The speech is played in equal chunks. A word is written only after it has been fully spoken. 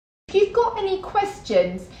If you've got any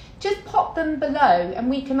questions, just pop them below and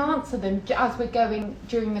we can answer them as we're going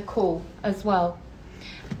during the call as well.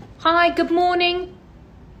 Hi, good morning.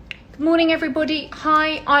 Good morning, everybody.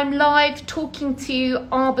 Hi, I'm live talking to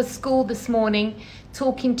Arbor School this morning,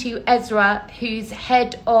 talking to Esra, who's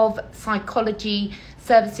head of psychology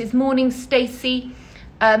services. Morning, Stacey.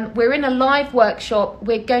 We're in a live workshop.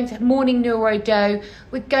 We're going to morning neurodo.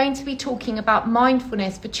 We're going to be talking about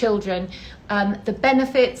mindfulness for children, the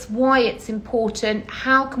benefits, why it's important,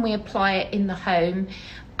 how can we apply it in the home,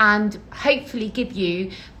 and hopefully give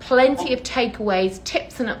you plenty of takeaways,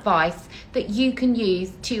 tips and advice that you can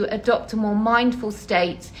use to adopt a more mindful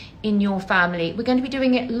state in your family. We're going to be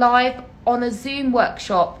doing it live on a Zoom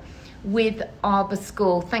workshop with Arbor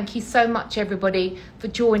School. Thank you so much, everybody, for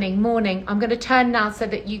joining. Morning. I'm going to turn now so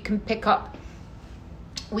that you can pick up,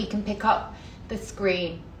 we can pick up the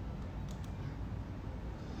screen.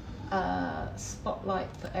 Spotlight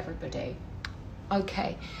for everybody.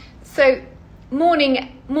 Okay. So,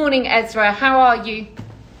 morning, Esra. How are you?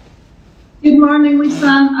 Good morning, Lisa.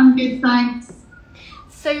 I'm good, thanks.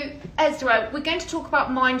 So, Esra, we're going to talk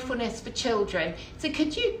about mindfulness for children. So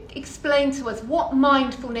could you explain to us what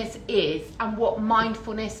mindfulness is and what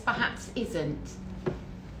mindfulness perhaps isn't?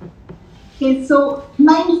 Okay, so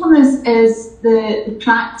mindfulness is the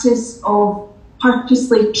practice of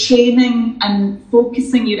purposely training and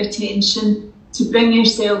focusing your attention to bring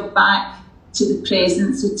yourself back to the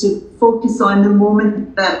present, so to focus on the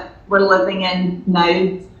moment that we're living in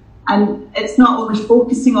now. And it's not only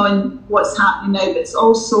focusing on what's happening now, but it's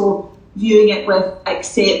also viewing it with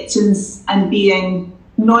acceptance and being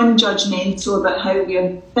non-judgmental about how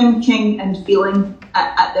we're thinking and feeling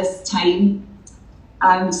at this time.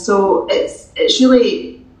 So it's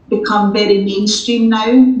really become very mainstream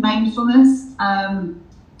now, mindfulness,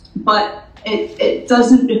 but it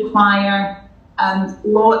doesn't require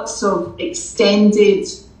lots of extended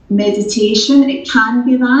meditation. It can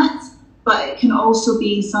be that, but it can also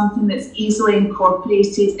be something that's easily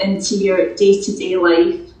incorporated into your day-to-day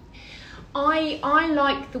life. I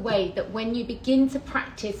like the way that when you begin to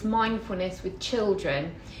practice mindfulness with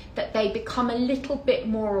children, that they become a little bit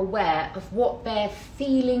more aware of what they're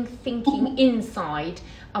feeling, thinking inside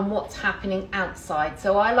and what's happening outside.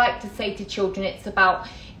 So I like to say to children, it's about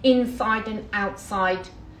inside and outside,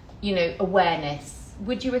 awareness.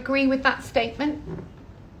 Would you agree with that statement?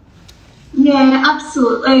 Yeah,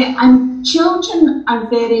 absolutely. And children are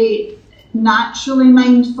very naturally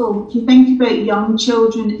mindful. If you think about young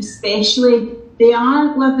children especially, they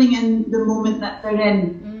are living in the moment that they're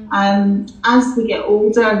in. As we get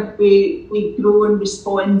older, we grow and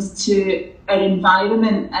respond to our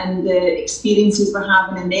environment and the experiences we're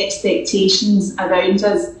having and the expectations around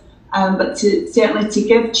us. But certainly to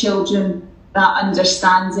give children that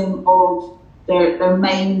understanding of their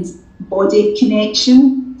mind-body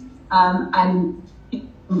connection and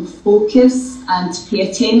focus and to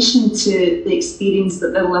pay attention to the experience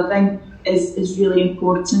that they're living is really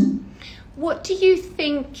important. What do you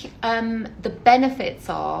think the benefits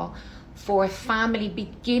are for a family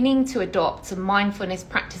beginning to adopt a mindfulness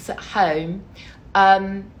practice at home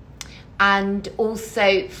and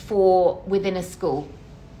also for within a school?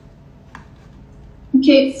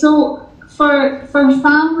 Okay, so for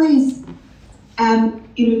families,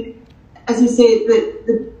 as you say,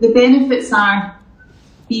 the benefits are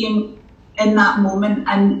being in that moment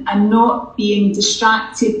and not being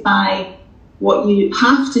distracted by what you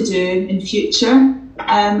have to do in future,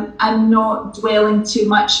 and not dwelling too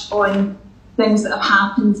much on things that have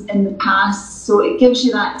happened in the past. So it gives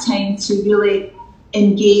you that time to really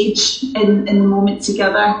engage in the moment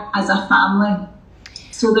together as a family.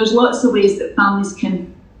 So there's lots of ways that families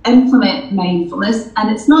can implement mindfulness,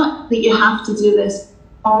 and it's not that you have to do this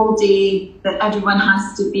all day, that everyone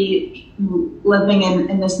has to be living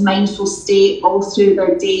in this mindful state all through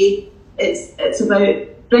their day. It's about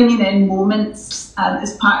bringing in moments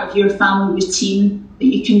as part of your family routine that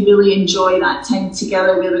you can really enjoy that time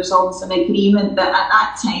together, where there's almost an agreement that at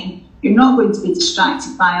that time you're not going to be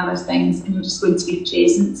distracted by other things and you're just going to be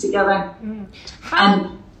present together.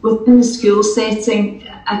 And within the school setting,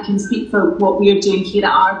 I can speak for what we're doing here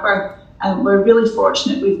at Arbor. We're really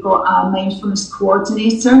fortunate. We've got a mindfulness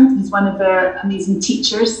coordinator. He's one of our amazing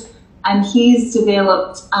teachers, and he's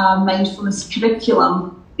developed a mindfulness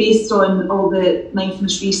curriculum based on all the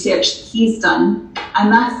mindfulness research that he's done,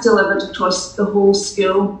 and that's delivered across the whole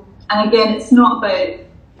school. And again, it's not about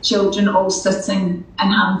children all sitting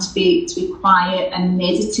and having to be quiet and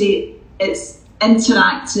meditate. It's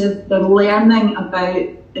interactive. They're learning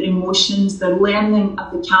about their emotions. They're learning a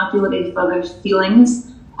vocabulary for their feelings.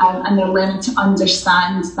 and they're learning to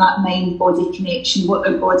understand that mind-body connection, what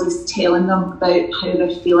their body's telling them about how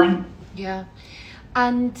they're feeling. Yeah.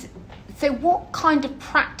 And so what kind of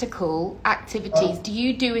practical activities do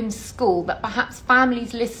you do in school that perhaps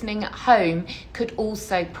families listening at home could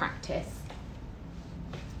also practice?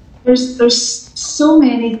 There's so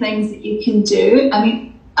many things that you can do. I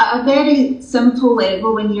mean, at a very simple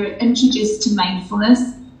level, when you're introduced to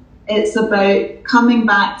mindfulness, it's about coming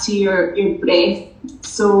back to your breath.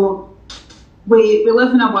 So we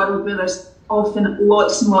live in a world where there's often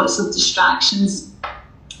lots and lots of distractions.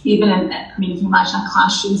 Even in, I mean, if you imagine a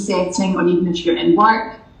classroom setting, or even if you're in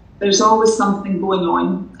work, there's always something going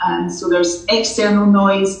on. So there's external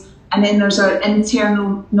noise, and then there's our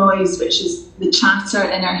internal noise, which is the chatter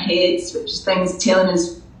in our heads, which is things telling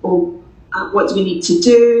us, oh, what do we need to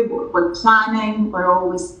do? We're planning, we're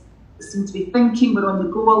always seem to be thinking, we're on the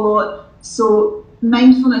go a lot. So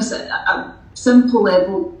mindfulness at a simple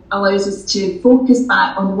level allows us to focus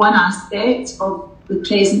back on one aspect of the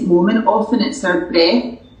present moment. Often it's our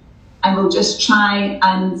breath, and we'll just try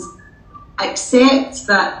and accept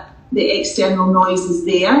that the external noise is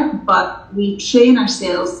there, but we train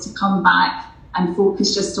ourselves to come back and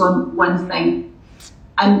focus just on one thing.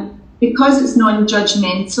 And because it's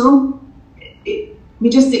non-judgmental, we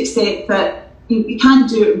just accept that we can't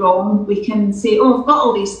do it wrong. We can say, oh, I've got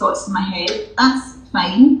all these thoughts in my head. That's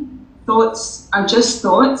fine. Thoughts are just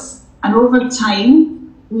thoughts. And over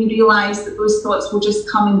time, we realise that those thoughts will just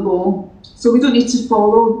come and go. So we don't need to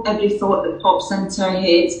follow every thought that pops into our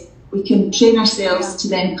head. We can train ourselves to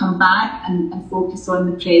then come back and focus on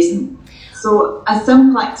the present. So a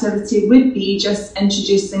simple activity would be just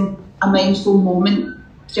introducing a mindful moment.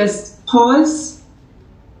 Just pause,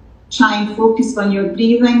 try and focus on your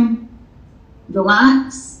breathing,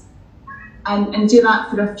 relax, and do that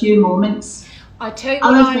for a few moments. I tell you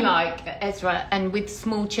what I like, Esra, and with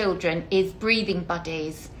small children, is breathing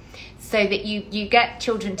buddies. So that you get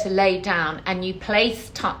children to lay down and you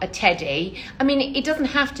place a teddy. I mean, it doesn't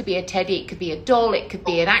have to be a teddy. It could be a doll. It could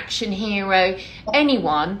be an action hero.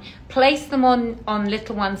 Anyone. Place them on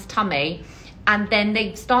little one's tummy, and then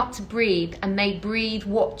they start to breathe, and they breathe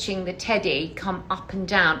watching the teddy come up and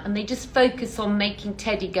down, and they just focus on making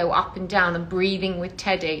Teddy go up and down and breathing with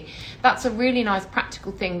Teddy. That's a really nice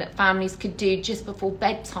practical thing that families could do just before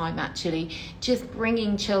bedtime, actually, just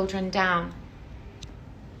bringing children down.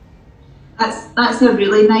 That's a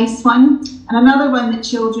really nice one. And another one that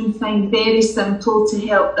children find very simple to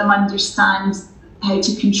help them understand how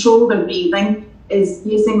to control their breathing is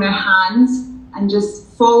using their hands and just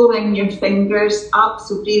following your fingers up.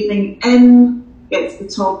 So breathing in, get to the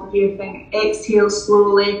top of your finger, exhale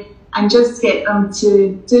slowly, and just get them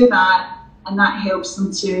to do that, and that helps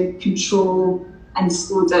them to control and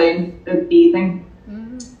slow down their breathing.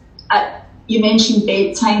 You mentioned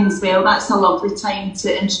bedtime as well. That's a lovely time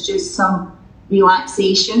to introduce some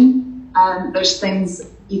relaxation. There's things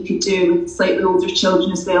you could do with slightly older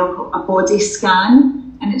children as well, called a body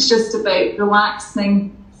scan, and it's just about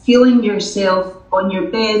relaxing, feeling yourself on your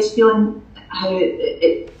bed, feeling how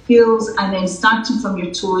it feels, and then starting from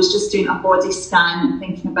your toes, just doing a body scan and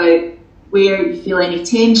thinking about where you feel any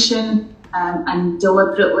tension, and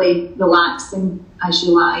deliberately relaxing as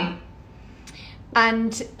you lie.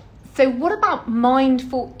 And so what about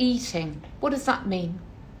mindful eating? What does that mean?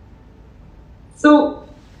 So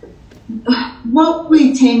what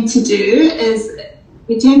we tend to do is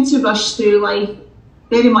we tend to rush through life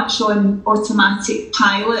very much on automatic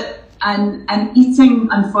pilot, and eating,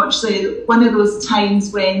 unfortunately, one of those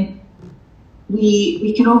times when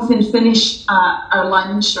we can often finish our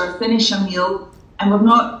lunch or finish a meal and we've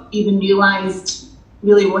not even realised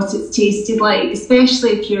really what it's tasted like, especially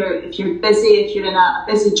if you're busy, if you're in a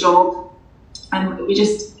busy job, and we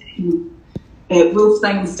just wolf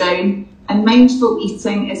things down. And mindful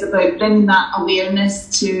eating is about bringing that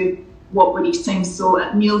awareness to what we're eating. So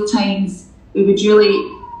at meal times, we would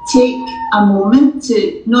really take a moment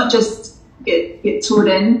to not just get tore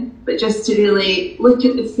in, but just to really look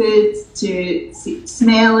at the food, to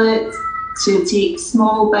smell it, to take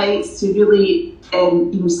small bites, to really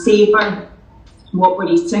savour what we're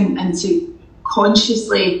eating, and to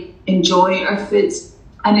consciously enjoy our food.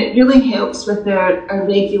 And it really helps with our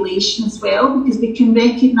regulation as well, because we can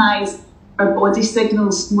recognise our body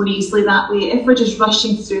signals more easily that way. If we're just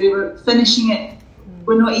rushing through, we're finishing it,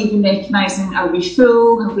 we're not even recognising, are we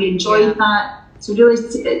full, have we enjoyed that? So really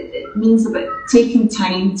it means about taking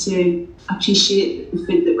time to appreciate the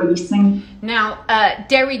food that we're eating. Now,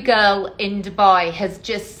 Derry Girl in Dubai has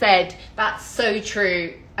just said that's so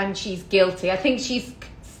true, and she's guilty. I think she's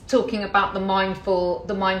talking about the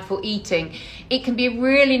mindful eating, it can be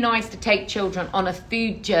really nice to take children on a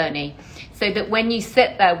food journey, so that when you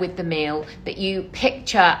sit there with the meal, that you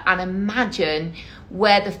picture and imagine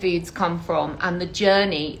where the foods come from and the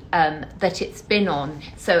journey that it's been on.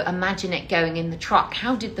 So imagine it going in the truck.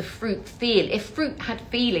 How did the fruit feel? If fruit had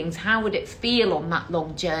feelings, how would it feel on that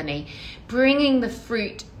long journey? Bringing the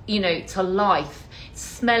fruit, to life,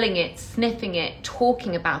 smelling it, sniffing it,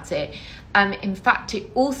 talking about it. In fact, it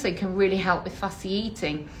also can really help with fussy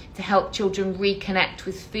eating, to help children reconnect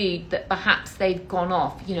with food that perhaps they've gone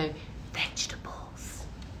off, vegetables.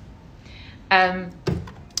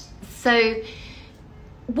 So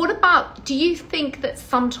what about, do you think that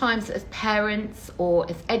sometimes as parents or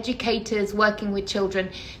as educators working with children,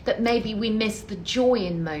 that maybe we miss the joy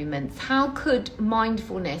in moments? How could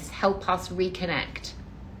mindfulness help us reconnect?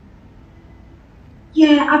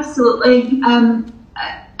 Yeah, absolutely.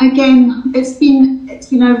 Again, it's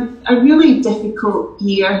been a really difficult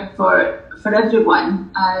year for everyone,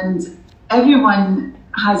 and everyone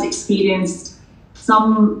has experienced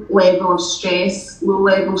some level of stress, low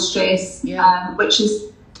level stress, which is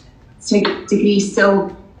to a degree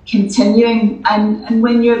still continuing. And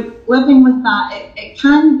when you're living with that, it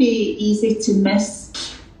can be easy to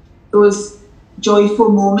miss those joyful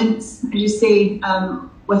moments, as you say,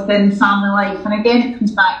 within family life. And again, it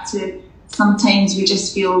comes back to sometimes we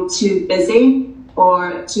just feel too busy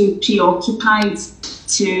or too preoccupied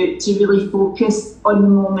to really focus on the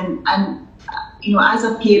moment. And as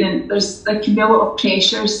a parent, there can be a lot of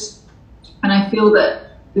pressures, and I feel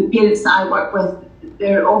that the parents that I work with,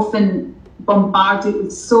 they're often bombarded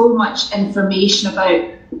with so much information about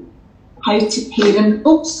how to parent.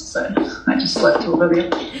 Oops, sorry, I just slipped over there.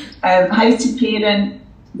 How to parent,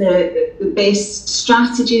 the best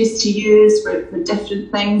strategies to use for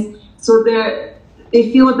different things. So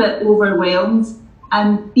they feel a bit overwhelmed,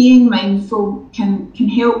 and being mindful can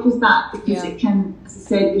help with that, because it can, as I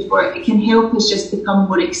said before, it can help us just become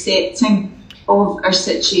more accepting of our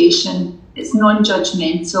situation. It's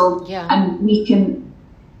non-judgmental, and we can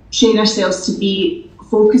train ourselves to be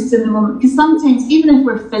focused in the moment. Because sometimes, even if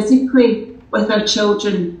we're physically with our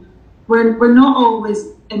children, we're not always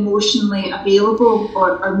emotionally available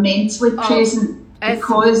or mentally present,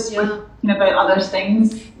 because we're thinking about other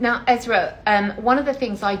things. Now, Esra, one of the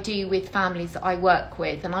things I do with families that I work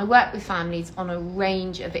with, and I work with families on a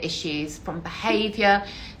range of issues, from behaviour,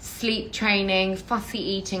 sleep training, fussy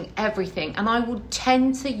eating, everything. And I will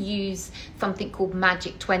tend to use something called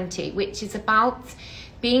Magic 20, which is about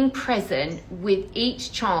being present with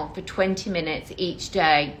each child for 20 minutes each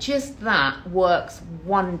day. Just that works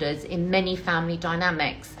wonders in many family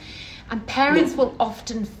dynamics. And parents will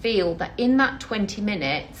often feel that in that 20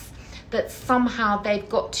 minutes, that somehow they've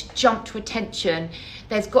got to jump to attention,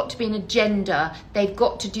 there's got to be an agenda, they've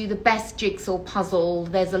got to do the best jigsaw puzzle,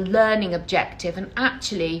 there's a learning objective. And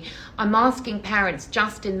actually, I'm asking parents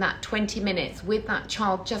just in that 20 minutes with that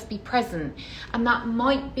child, just be present. And that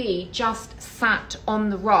might be just sat on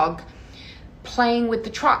the rug, playing with the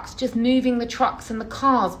trucks, just moving the trucks and the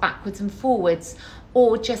cars backwards and forwards,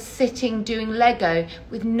 or just sitting doing Lego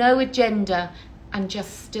with no agenda and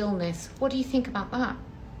just stillness. What do you think about that?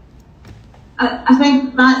 I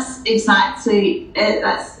think that's exactly it.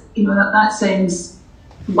 That sounds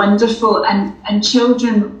wonderful, and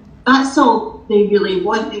children, that's all they really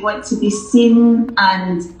want. They want to be seen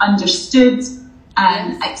and understood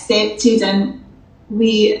and accepted, and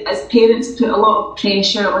we as parents put a lot of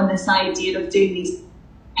pressure on this idea of doing these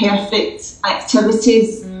perfect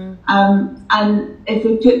activities, and if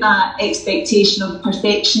we put that expectation of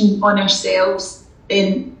perfection on ourselves,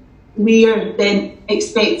 then we're then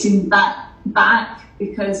expecting that back,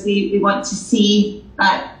 because we want to see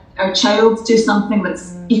that our child do something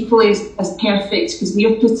that's equally as perfect, because we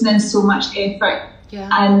are putting in so much effort.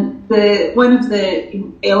 And one of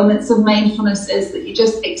the elements of mindfulness is that you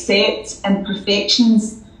just accept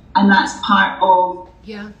imperfections, and that's part of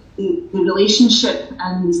the relationship,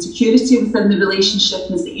 and the security within the relationship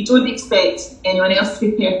is that you don't expect anyone else to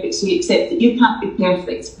be perfect, so you accept that you can't be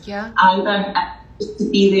perfect either, just to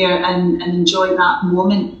be there and enjoy that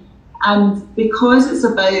moment. And because it's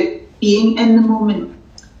about being in the moment,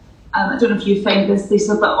 I don't know if you find this,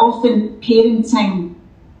 Lisa, but often parenting,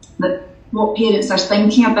 that what parents are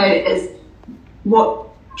thinking about is what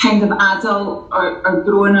kind of adult or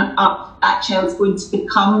grown up that child's going to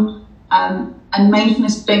become. And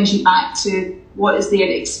mindfulness brings you back to what is their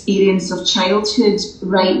experience of childhood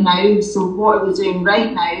right now. So what are we doing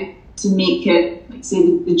right now to make it, like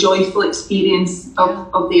say, the joyful experience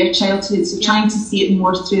of their childhood? So trying to see it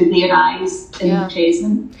more through their eyes in the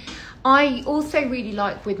present. I also really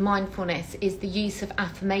like with mindfulness is the use of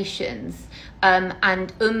affirmations. And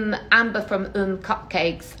Amber from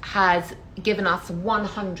Cupcakes has given us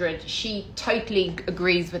 100. She totally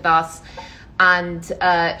agrees with us. And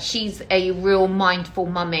she's a real mindful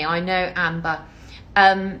mummy. I know, Amber.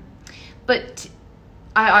 But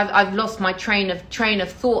I've lost my train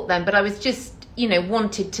of thought then. But I was just,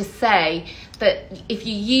 wanted to say that if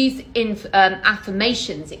you use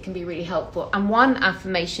affirmations, it can be really helpful. And one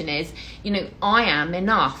affirmation is, I am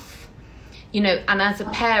enough, and as a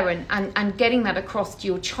parent, and getting that across to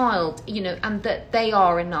your child, and that they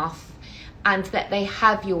are enough, and that they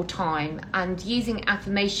have your time, and using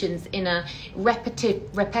affirmations in a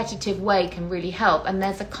repetitive way can really help. And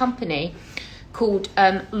there's a company called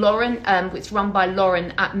Lauren, it's run by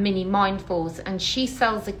Lauren at Mini Mindfuls, and she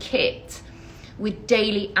sells a kit with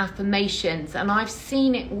daily affirmations, and I've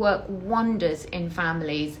seen it work wonders in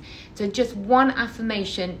families. So just one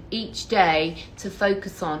affirmation each day to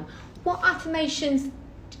focus on. What affirmations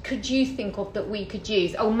could you think of that we could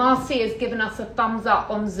use? Oh, Marcia has given us a thumbs up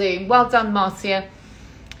on Zoom. Well done, Marcia.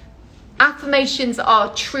 Affirmations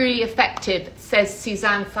are truly effective, says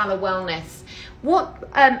Suzanne Salah Wellness.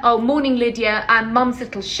 Morning, Lydia, and Mum's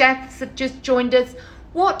Little Chefs have just joined us.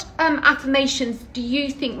 What affirmations do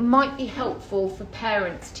you think might be helpful for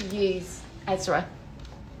parents to use, Esra?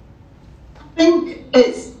 I think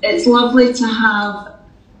it's lovely to have,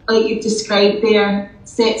 like you've described there,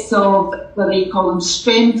 sets of, whether you call them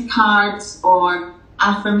strength cards or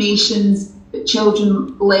affirmations, that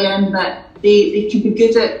children learn that they can be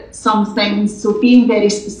good at some things. So being very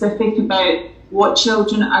specific about what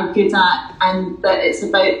children are good at, and that it's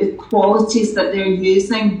about the qualities that they're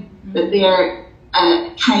using, that they're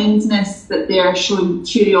kindness, that they're showing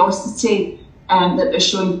curiosity, that they're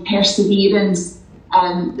showing perseverance,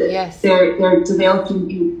 that they're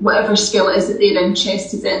developing whatever skill it is that they're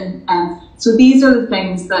interested in. So these are the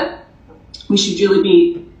things that we should really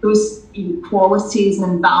be, those qualities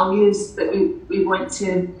and values that we want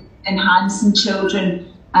to enhance in children,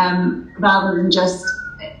 rather than just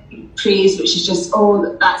praise, which is just,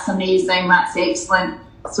 oh, that's amazing, that's excellent.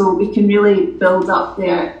 So we can really build up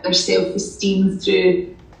their self-esteem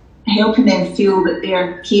through helping them feel that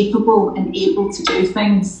they're capable and able to do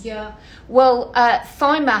things. Yeah. Well,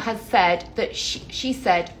 Sima has said that she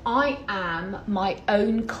said, I am my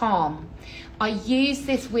own calm. I use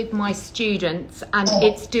this with my students and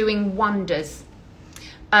it's doing wonders.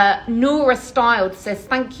 Nora Styled says,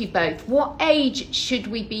 thank you both. What age should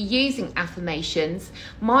we be using affirmations?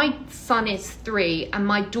 My son is 3 and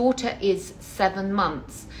my daughter is 7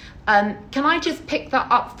 months. Can I just pick that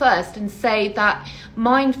up first and say that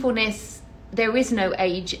mindfulness, there is no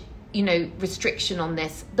age, restriction on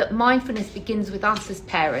this, that mindfulness begins with us as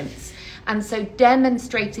parents. And so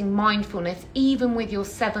demonstrating mindfulness, even with your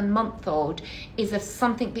 7-month-old, is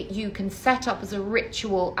something that you can set up as a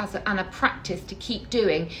ritual and a practice to keep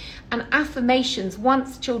doing. And affirmations,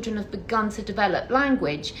 once children have begun to develop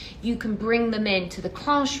language, you can bring them into the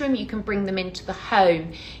classroom, you can bring them into the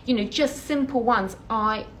home. Just simple ones.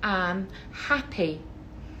 I am happy.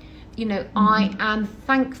 I am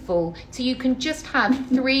thankful. So you can just have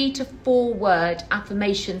 3 to 4 word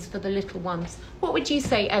affirmations for the little ones. What would you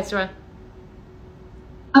say, Esra?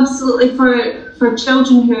 Absolutely. For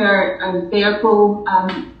children who are verbal,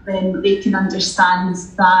 then they can understand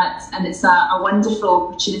that, and it's a wonderful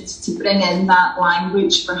opportunity to bring in that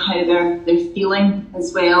language for how they're feeling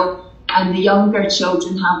as well. And the younger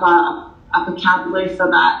children have a vocabulary for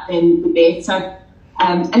that, then the better.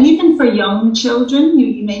 And even for young children,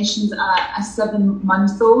 you mentioned a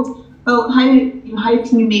 7-month-old. Well, how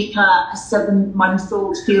can you make a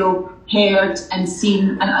 7-month-old feel heard and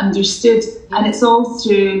seen and understood? And it's all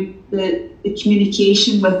through the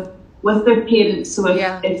communication with their parents. So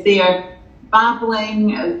if they're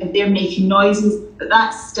babbling, if they're making noises, but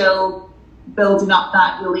that's still building up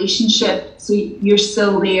that relationship. So you're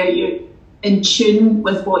still there, you're in tune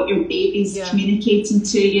with what your baby's communicating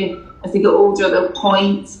to you. As they get older, they'll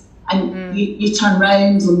point, and you turn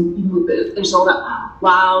around, and there's all that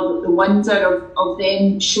wow, the wonder of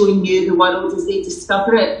them showing you the world as they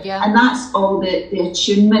discover it. And that's all the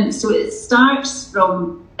attunement. So it starts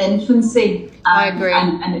from infancy, I agree,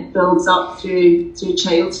 and it builds up through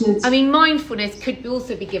childhood. I mean, mindfulness could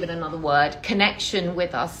also be given another word: connection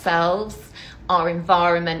with ourselves, our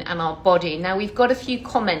environment and our body. Now we've got a few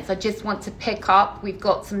comments I just want to pick up. We've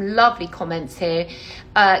got some lovely comments here.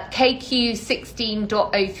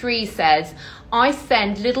 KQ16.03 says, I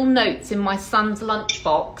send little notes in my son's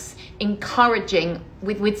lunchbox encouraging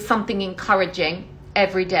with something encouraging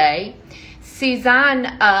every day.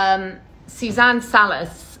 Suzanne Salah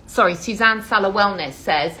Wellness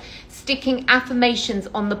says, sticking affirmations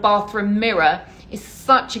on the bathroom mirror is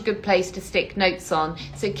such a good place to stick notes on.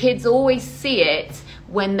 So kids always see it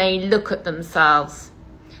when they look at themselves.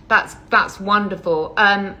 That's wonderful.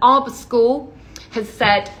 Arbor School has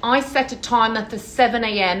said, I set a timer for 7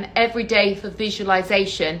 a.m. every day for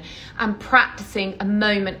visualization and practicing a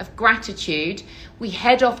moment of gratitude. We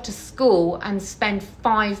head off to school and spend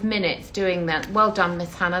 5 minutes doing that. Well done,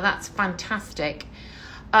 Miss Hannah. That's fantastic.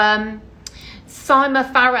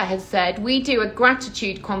 Sima Farah has said, we do a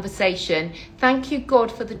gratitude conversation. Thank you,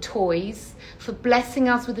 God, for the toys, for blessing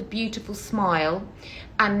us with a beautiful smile,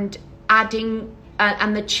 and adding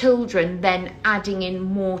and the children then adding in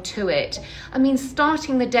more to it. I mean,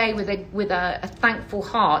 starting the day with a thankful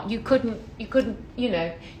heart, you couldn't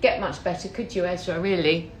get much better, could you, Esra?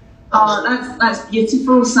 Really? Oh, that's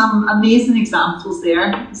beautiful. Some amazing examples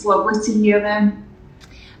there. It's lovely to hear them.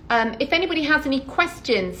 If anybody has any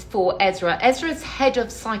questions for Esra, Esra's head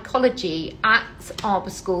of psychology at Arbor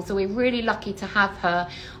School, so we're really lucky to have her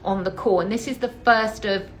on the call. And this is the first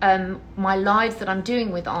of my lives that I'm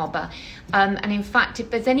doing with Arbor. And in fact, if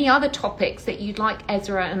there's any other topics that you'd like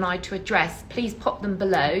Esra and I to address, please pop them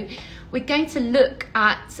below. We're going to look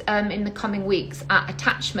at, in the coming weeks, at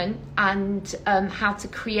attachment and how to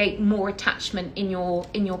create more attachment in your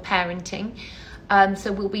parenting.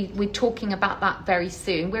 So we're talking about that very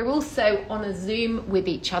soon. We're also on a Zoom with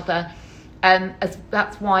each other, as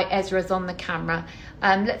that's why Esra's on the camera.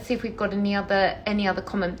 Let's see if we've got any other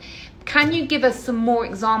comment. Can you give us some more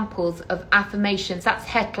examples of affirmations? That's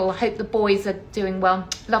Hettel. I hope the boys are doing well.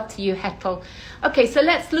 Love to you, Hettel. Okay, so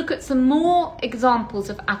let's look at some more examples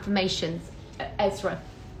of affirmations. Esra.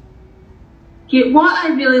 Okay, what I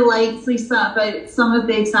really liked, Lisa, about some of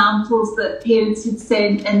the examples that parents had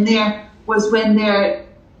sent in there was when they're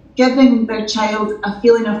giving their child a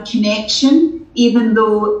feeling of connection, even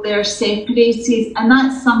though they're separated. And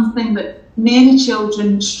that's something that many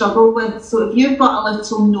children struggle with. So if you've got a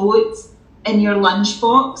little note in your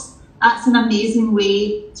lunchbox, that's an amazing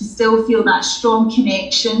way to still feel that strong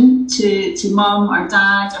connection to mum or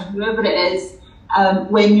dad or whoever it is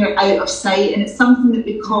when you're out of sight. And it's something that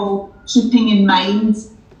we call keeping in mind.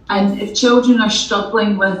 And if children are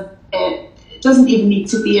struggling with it, it doesn't even need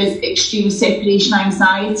to be as extreme separation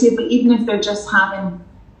anxiety, but even if they're just having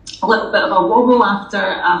a little bit of a wobble after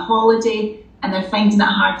a holiday and they're finding it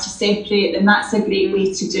hard to separate, then that's a great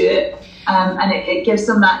way to do it. And it gives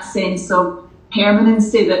them that sense of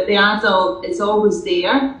permanency, that the adult is always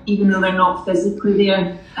there, even though they're not physically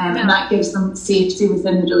there. And that gives them safety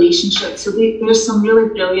within the relationship. So there's some really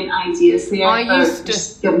brilliant ideas there for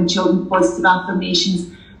just giving children positive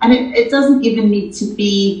affirmations. And it doesn't even need to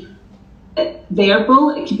be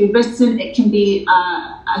verbal. It can be written, it can be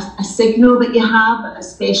a signal that you have, a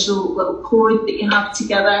special little code that you have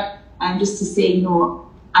together, and just to say, you know,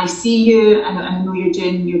 I see you, and I know you're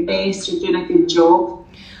doing your best, you're doing a good job.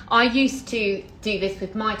 I used to do this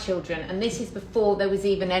with my children, and this is before there was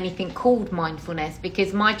even anything called mindfulness,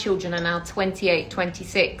 because my children are now 28,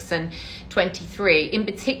 26 and 23. In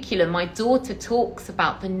particular, my daughter talks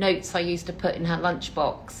about the notes I used to put in her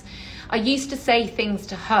lunchbox. I used to say things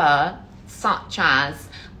to her such as,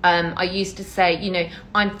 I used to say, you know,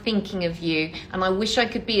 I'm thinking of you and I wish I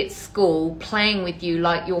could be at school playing with you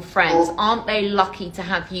like your friends. Aren't they lucky to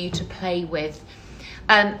have you to play with?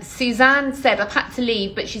 Suzanne said, I've had to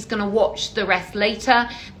leave, but she's going to watch the rest later.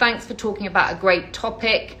 Thanks for talking about a great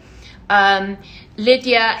topic.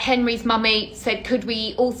 Lydia, Henry's mummy, said, could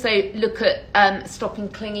we also look at stopping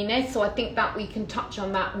clinginess? So I think that we can touch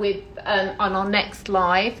on that with on our next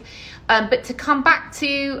live. But to come back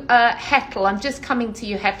to Hettel, I'm just coming to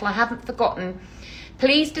you, Hettel, I haven't forgotten.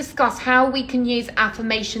 Please discuss how we can use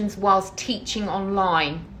affirmations whilst teaching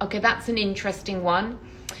online. Okay, that's an interesting one.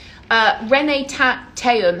 Renee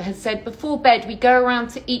Teum has said, before bed, we go around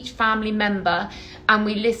to each family member and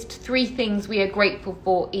we list 3 things we are grateful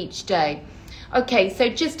for each day. Okay, so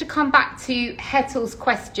just to come back to Hettel's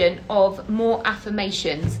question of more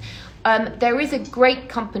affirmations, there is a great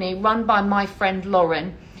company run by my friend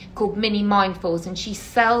Lauren called Mini Mindfuls, and she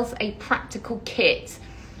sells a practical kit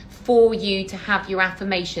for you to have your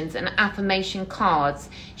affirmations and affirmation cards.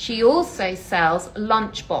 She also sells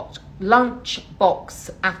lunchbox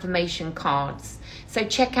affirmation cards. So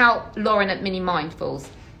check out Lauren at Mini Mindfuls.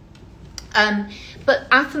 But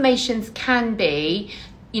affirmations can be,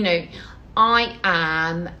 you know, I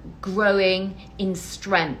am growing in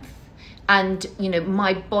strength, and you know,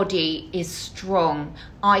 my body is strong.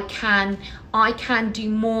 I can do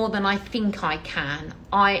more than I think I can.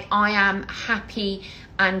 I am happy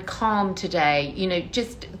and calm today. You know,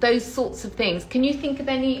 just those sorts of things. Can you think of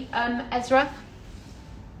any, Esra?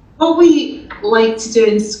 what we like to do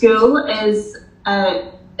in school is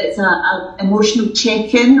it's a emotional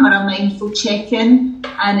check-in or a mindful check-in,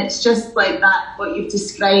 and it's just like that, what you've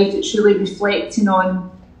described. It's really reflecting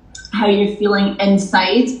on how you're feeling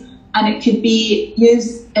inside, and it could be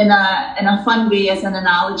used in a fun way as an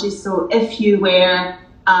analogy. So if you were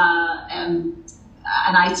an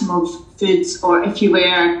item of food, or if you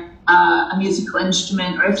were a musical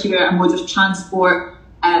instrument, or if you were a mode of transport,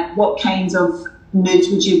 what kind of mood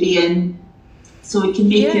would you be in? So we can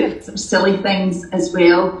make it sort of silly things as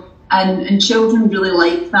well. And children really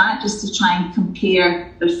like that, just to try and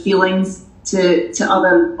compare their feelings to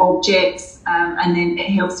other objects, and then it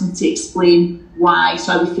helps them to explain why.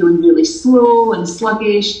 So are they feeling really slow and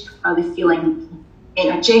sluggish? Are they feeling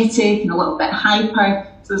energetic and a little bit hyper?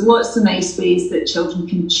 So there's lots of nice ways that children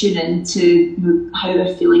can tune into how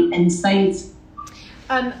they're feeling inside.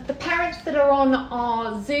 The parents that are on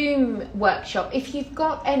our Zoom workshop, if you've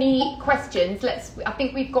got any questions, I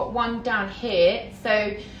think we've got one down here.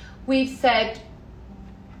 So we've said,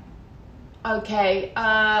 okay,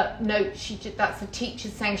 no, that's a teacher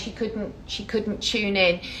saying she couldn't tune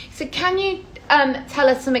in. So can you tell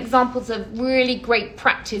us some examples of really great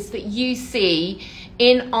practice that you see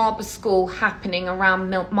in Arbor School happening around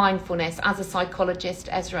mindfulness as a psychologist,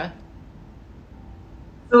 Esra?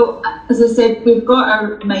 So, as I said, we've got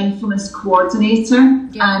our mindfulness coordinator,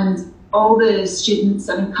 and all the students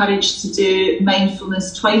are encouraged to do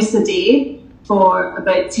mindfulness twice a day for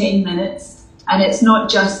about 10 minutes. And it's not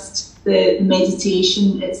just the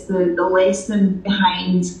meditation, it's the lesson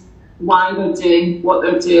behind why they're doing what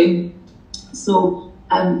they're doing. So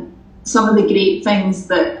some of the great things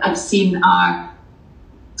that I've seen are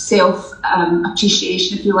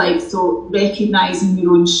self-appreciation, if you like, so recognising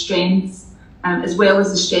your own strengths, as well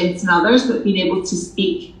as the strengths in others, but being able to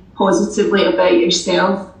speak positively about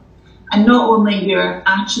yourself, and not only your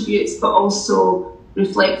attributes, but also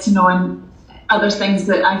reflecting on other things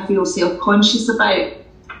that I feel self-conscious about.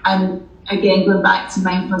 And again, going back to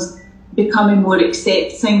mindfulness, becoming more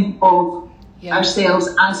accepting of ourselves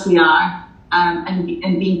as we are, and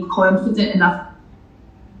being confident enough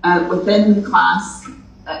within the class,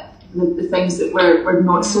 the things that we're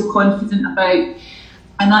not so confident about.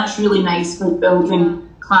 And that's really nice for building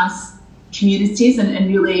class communities and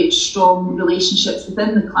really strong relationships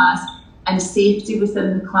within the class and safety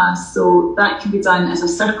within the class. So that can be done as a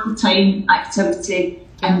circle time activity,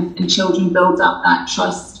 and children build up that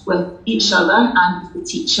trust with each other and with the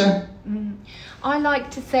teacher. I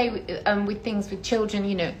like to say with things with children,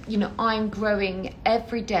 you know, I'm growing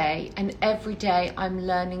every day, and every day I'm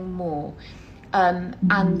learning more.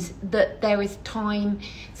 And that there is time,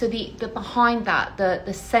 so the behind that,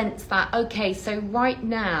 the sense that, okay, so right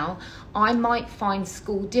now I might find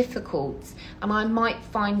school difficult, and I might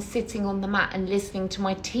find sitting on the mat and listening to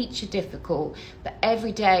my teacher difficult, but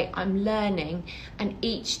every day I'm learning, and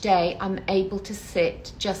each day I'm able to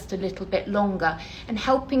sit just a little bit longer, and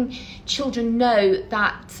helping children know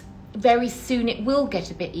that very soon it will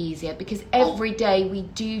get a bit easier, because every day we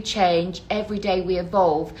do change, every day we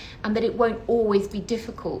evolve, and that it won't always be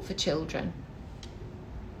difficult for children.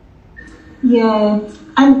 Yeah,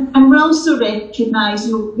 and we're also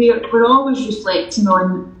recognising we're always reflecting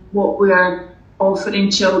on what we're offering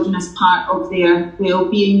children as part of their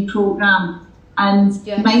wellbeing programme, and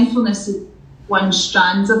mindfulness is one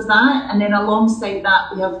strand of that, and then alongside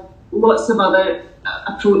that we have lots of other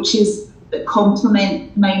approaches that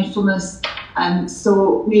complement mindfulness.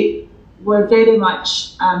 So we're very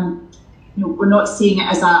much, we're not seeing it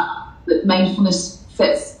as that mindfulness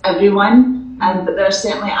fits everyone, but there are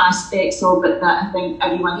certainly aspects of it that I think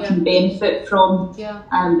everyone can benefit from.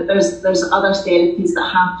 But there's other therapies that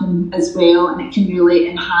happen as well, and it can really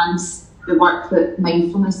enhance the work that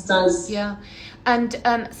mindfulness does. And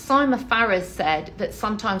Sima Farah said that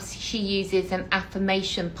sometimes she uses an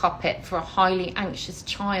affirmation puppet for a highly anxious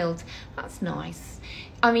child. That's nice.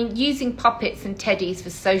 I mean, using puppets and teddies for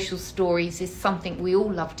social stories is something we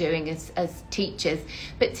all love doing as teachers,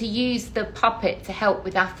 but to use the puppet to help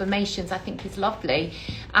with affirmations, I think is lovely.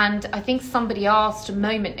 And I think somebody asked a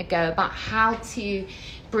moment ago about how to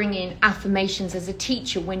bring in affirmations as a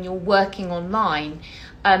teacher when you're working online.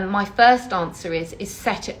 My first answer is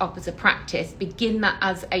set it up as a practice. Begin that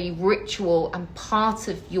as a ritual and part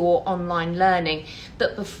of your online learning,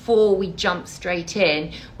 that before we jump straight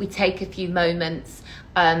in, we take a few moments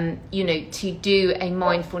to do a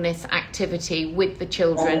mindfulness activity with the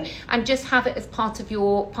children, and just have it as part of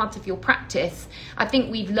your practice. I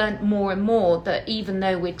think we've learned more and more that even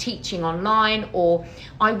though we're teaching online, or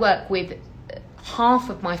I work with half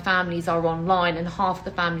of my families are online, and half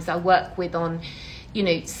the families I work with on you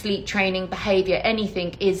know, sleep training, behaviour,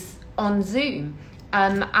 anything is on Zoom.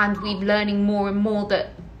 And we're learning more and more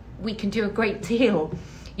that we can do a great deal,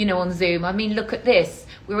 you know, on Zoom. I mean, look at this.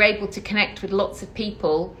 We're able to connect with lots of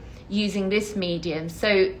people using this medium.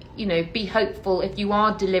 So, you know, be hopeful if you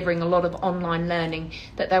are delivering a lot of online learning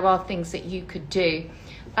that there are things that you could do.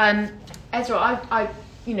 Esra, I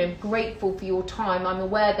you know, grateful for your time. I'm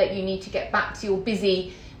aware that you need to get back to your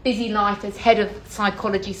busy life as head of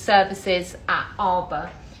psychology services at Arbor.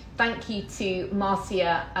 Thank you to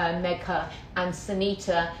Marcia, Megha and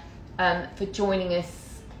Sunita for joining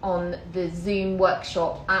us on the Zoom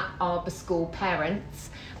workshop at Arbor School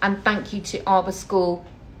Parents. And thank you to Arbor School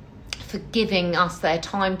for giving us their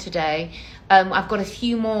time today. I've got a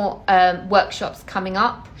few more workshops coming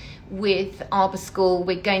up with Arbor School.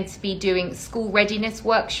 We're going to be doing school readiness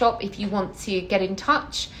workshop if you want to get in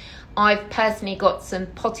touch. I've personally got some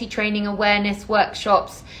potty training awareness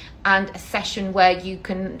workshops and a session where you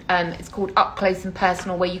can, it's called Up Close and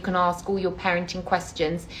Personal, where you can ask all your parenting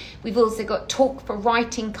questions. We've also got Talk for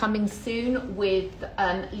Writing coming soon with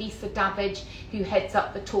Lisa Davidge, who heads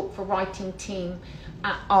up the Talk for Writing team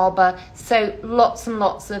at Arbor. So lots and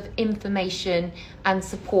lots of information and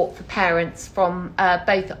support for parents from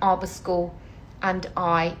both Arbor School and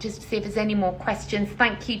I. Just to see if there's any more questions.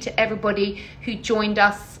 Thank you to everybody who joined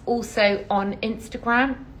us also on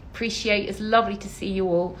Instagram. Appreciate it. It's lovely to see you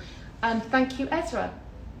all. Thank you, Esra.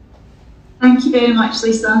 Thank you very much,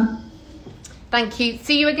 Lisa. Thank you.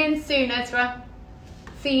 See you again soon, Esra.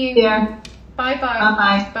 See you. Yeah. Bye-bye.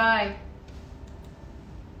 Bye-bye. Bye.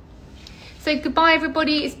 So goodbye,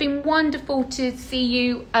 everybody. It's been wonderful to see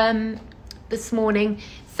you this morning.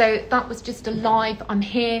 So that was just a live. I'm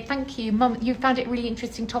here. Thank you, Mum. You found it a really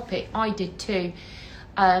interesting topic. I did too.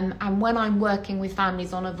 And when I'm working with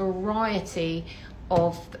families on a variety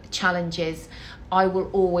of challenges, I will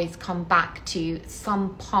always come back to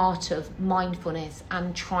some part of mindfulness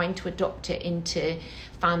and trying to adopt it into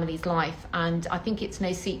families' life. And I think it's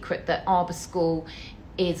no secret that Arbor School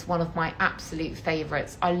is one of my absolute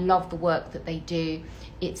favourites. I love the work that they do.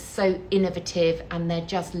 It's so innovative and they're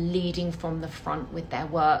just leading from the front with their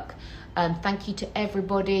work. Thank you to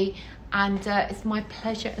everybody, and it's my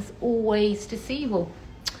pleasure as always to see you all.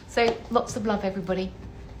 So lots of love, everybody.